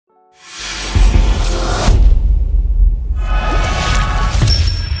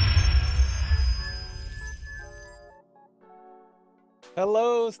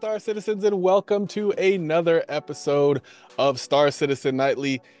Star Citizens, and welcome to another episode of Star Citizen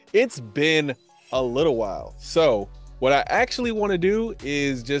Nightly. It's been a little while, so what I actually want to do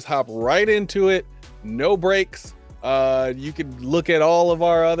is just hop right into it, no breaks. You can look at all of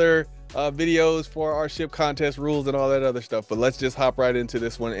our other videos for our ship contest rules and all that other stuff, but let's just hop right into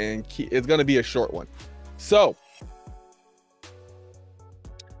this one, and it's going to be a short one. So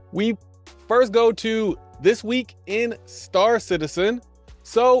we first go to this week in Star Citizen.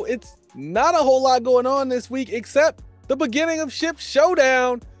 So it's not a whole lot going on this week except the beginning of Ship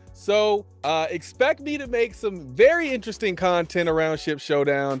Showdown. So expect me to make some very interesting content around Ship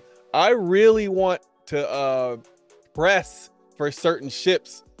Showdown. I really want to press for certain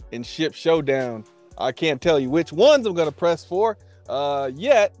ships in Ship Showdown. I can't tell you which ones I'm going to press for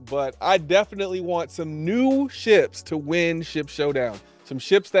yet, but I definitely want some new ships to win Ship Showdown. Some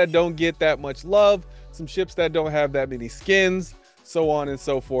ships that don't get that much love, some ships that don't have that many skins, so on and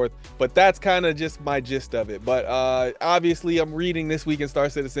so forth. But that's kind of just my gist of it. But obviously I'm reading this week in Star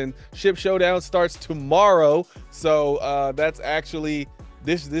Citizen. Ship Showdown starts tomorrow, so that's actually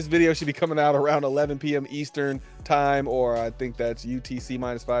this video should be coming out around 11 p.m. Eastern time, or I think that's UTC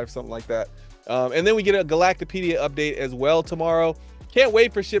 -5, something like that. And then we get a Galactopedia update as well tomorrow. Can't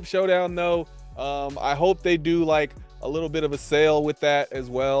wait for Ship Showdown though. I hope they do like a little bit of a sale with that as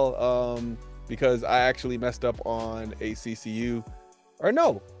well, because I actually messed up on a CCU. Or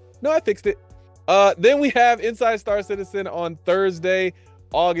no, I fixed it. Then we have Inside Star Citizen on Thursday,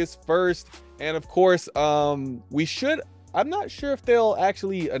 August 1st. And of course, I'm not sure if they'll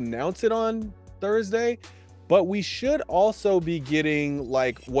actually announce it on Thursday, but we should also be getting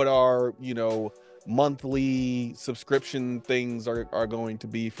like what our, monthly subscription things are going to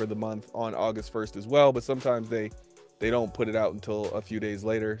be for the month on August 1st as well. But sometimes they don't put it out until a few days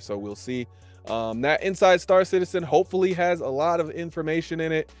later, so we'll see. That Inside Star Citizen hopefully has a lot of information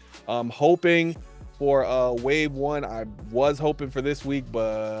in it. I'm hoping for wave 1. I was hoping for this week,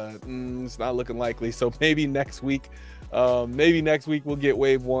 but it's not looking likely, so maybe next week. We'll get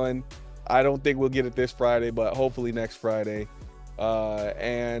wave 1. I don't think we'll get it this Friday, but hopefully next Friday.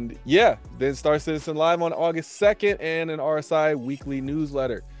 And yeah, then Star Citizen Live on August 2nd, and an RSI weekly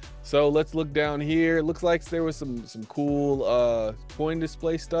newsletter. So let's look down here. It looks like there was some cool coin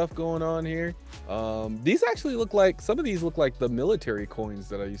display stuff going on here. These actually look like, some of these look like the military coins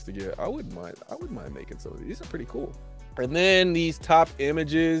that I used to get. I wouldn't mind making some of these. These are pretty cool. And then these top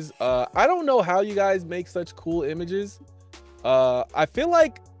images. I don't know how you guys make such cool images. I feel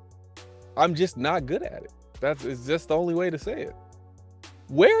like I'm just not good at it. It's just the only way to say it.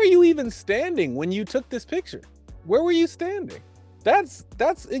 Where are you even standing when you took this picture? Where were you standing? That's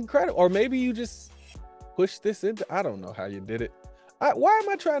incredible. Or maybe you just pushed this into, I don't know how you did it. Why am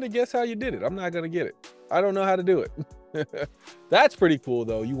I trying to guess how you did it? I'm not gonna get it. I don't know how to do it. That's pretty cool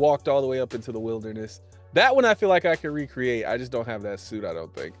though. You walked all the way up into the wilderness. That one I feel like I can recreate. I just don't have that suit, I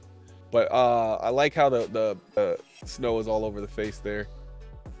don't think. But I like how the snow is all over the face there.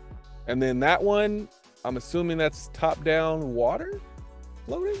 And then that one, I'm assuming that's top down water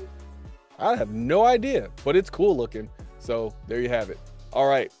floating. I have no idea, but it's cool looking. So there you have it. All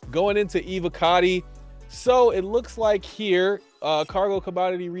right, going into Evocati. So it looks like here, cargo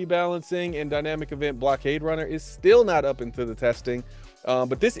commodity rebalancing and dynamic event blockade runner is still not up into the testing.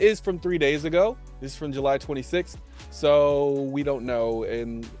 But this is from 3 days ago. This is from July 26th. So we don't know.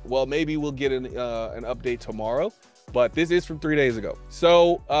 And well, maybe we'll get an update tomorrow, but this is from 3 days ago.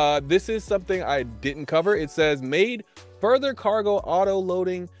 So this is something I didn't cover. It says made further cargo auto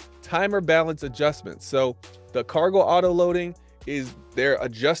loading timer balance adjustments. So the cargo auto loading is they're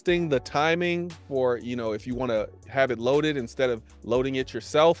adjusting the timing for, if you want to have it loaded instead of loading it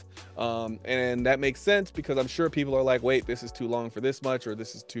yourself. And that makes sense because I'm sure people are like, wait, this is too long for this much, or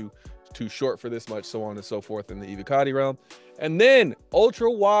this is too short for this much, so on and so forth in the Evocati realm. And then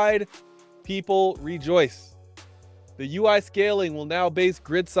ultra wide, people rejoice. The UI scaling will now base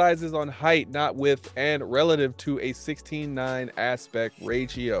grid sizes on height, not width, and relative to a 16:9 aspect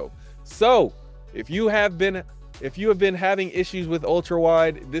ratio. So if you have been having issues with ultra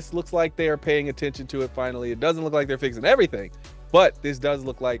wide, this looks like they are paying attention to it finally. It doesn't look like they're fixing everything, but this does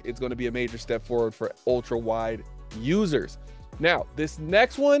look like it's going to be a major step forward for ultra wide users. Now, this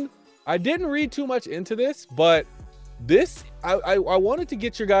next one, I didn't read too much into this, but this, I wanted to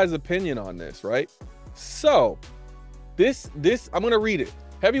get your guys' opinion on this, right? So this, I'm going to read it.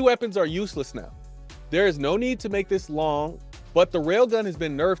 Heavy weapons are useless now. There is no need to make this long, but the railgun has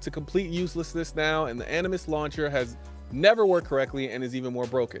been nerfed to complete uselessness now, and the Animus launcher has never worked correctly and is even more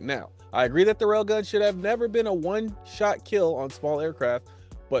broken. Now, I agree that the railgun should have never been a one-shot kill on small aircraft,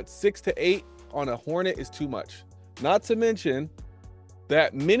 but 6 to 8 on a Hornet is too much. Not to mention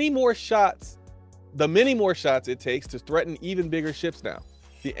that many more shots it takes to threaten even bigger ships now.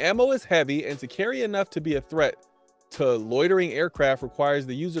 The ammo is heavy, and to carry enough to be a threat to loitering aircraft requires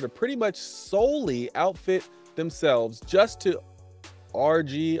the user to pretty much solely outfit themselves just to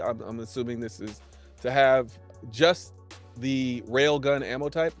RG. I'm assuming this is to have just the railgun ammo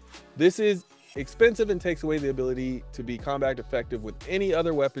type. This is expensive and takes away the ability to be combat effective with any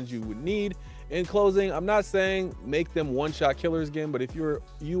other weapons you would need. In closing, I'm not saying make them one-shot killers again, but if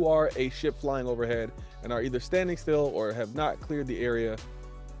you are a ship flying overhead and are either standing still or have not cleared the area,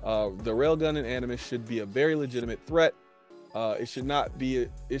 the railgun and animus should be a very legitimate threat. It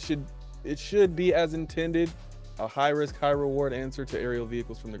should be as intended, a high risk, high reward answer to aerial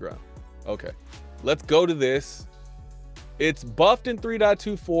vehicles from the ground. Okay, let's go to this. It's buffed in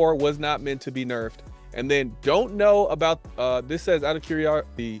 3.24, was not meant to be nerfed. And then don't know about, this says, out of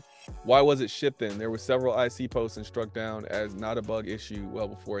curiosity, why was it shipped then? There were several IC posts and struck down as not a bug issue well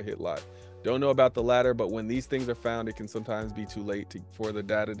before it hit live. Don't know about the latter, but when these things are found, it can sometimes be too late for the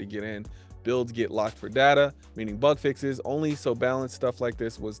data to get in. Builds get locked for data, meaning bug fixes. Only so balanced stuff like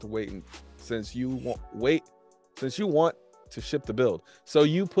this was to wait, and since you want to ship the build. So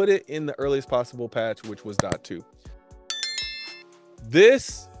you put it in the earliest possible patch, which was .2.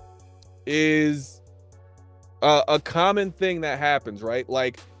 This is a common thing that happens, right?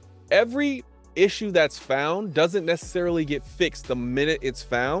 Like, every issue that's found doesn't necessarily get fixed the minute it's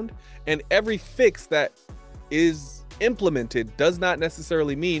found, and every fix that is implemented does not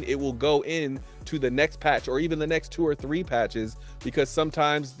necessarily mean it will go in to the next patch or even the next 2 or 3 patches, because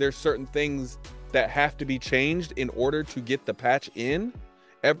sometimes there's certain things that have to be changed in order to get the patch in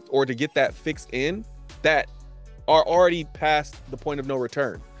or to get that fix in that are already past the point of no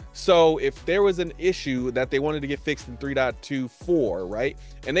return. So if there was an issue that they wanted to get fixed in 3.24, right,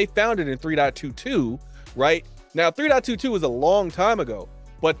 and they found it in 3.22, right? Now 3.22 was a long time ago,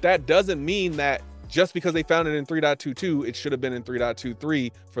 but that doesn't mean that just because they found it in 3.22, it should have been in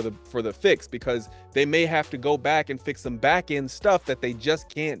 3.23 for the fix, because they may have to go back and fix some back end stuff that they just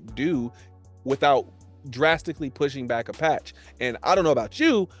can't do without drastically pushing back a patch. And I don't know about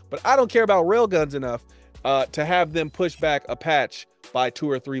you, but I don't care about railguns enough to have them push back a patch by 2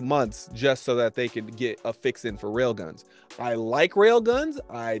 or 3 months just so that they can get a fix in for railguns. I like railguns.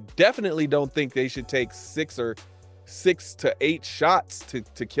 I definitely don't think they should take 6 to 8 shots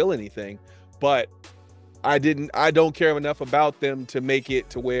to kill anything, but I don't care enough about them to make it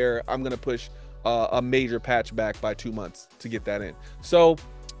to where I'm gonna push a major patch back by 2 months to get that in. So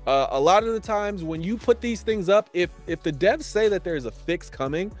a lot of the times when you put these things up, if the devs say that there's a fix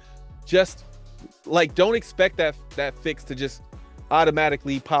coming, just like, don't expect that fix to just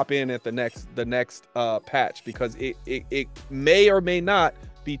automatically pop in at the next patch, because it may or may not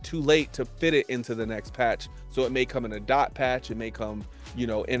be too late to fit it into the next patch. So it may come in a dot patch, it may come, you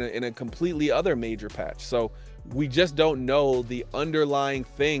know, in a completely other major patch. So we just don't know the underlying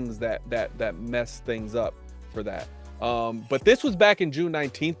things that mess things up for that. But this was back in June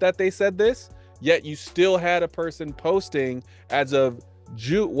 19th that they said this, yet you still had a person posting as of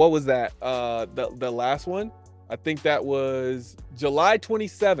June, what was that, the last one, I think that was July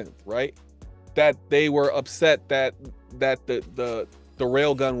 27th, right, that they were upset that the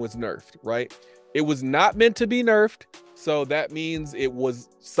railgun was nerfed, right? It was not meant to be nerfed, so that means it was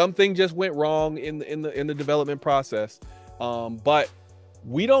something just went wrong in the development process. But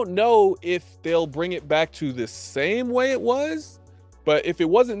we don't know if they'll bring it back to the same way it was. But if it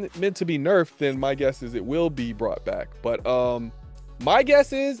wasn't meant to be nerfed, then my guess is it will be brought back. But my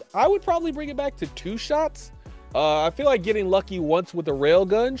guess is I would probably bring it back to 2 shots. I feel like getting lucky once with a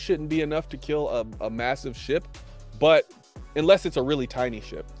railgun shouldn't be enough to kill a massive ship, but unless it's a really tiny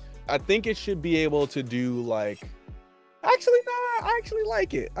ship. I think it should be able to do, like, actually, no, I actually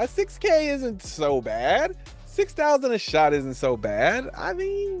like it. A 6K isn't so bad. 6,000 a shot isn't so bad. I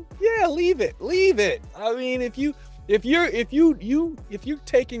mean, yeah, leave it. I mean, if you're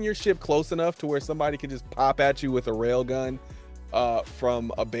taking your ship close enough to where somebody could just pop at you with a railgun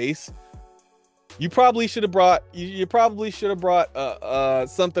from a base, you probably should have brought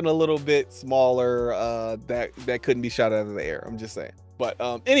something a little bit smaller that couldn't be shot out of the air. I'm just saying. But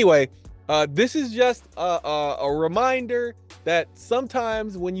anyway, this is just a reminder that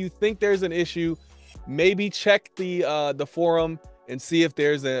sometimes when you think there's an issue, maybe check the forum and see if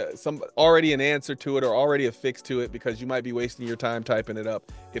there's already an answer to it or already a fix to it, because you might be wasting your time typing it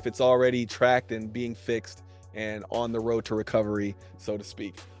up if it's already tracked and being fixed and on the road to recovery, so to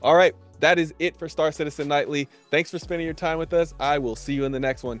speak. All right, that is it for Star Citizen Nightly. Thanks for spending your time with us. I will see you in the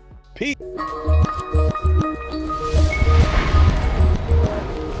next one. Peace.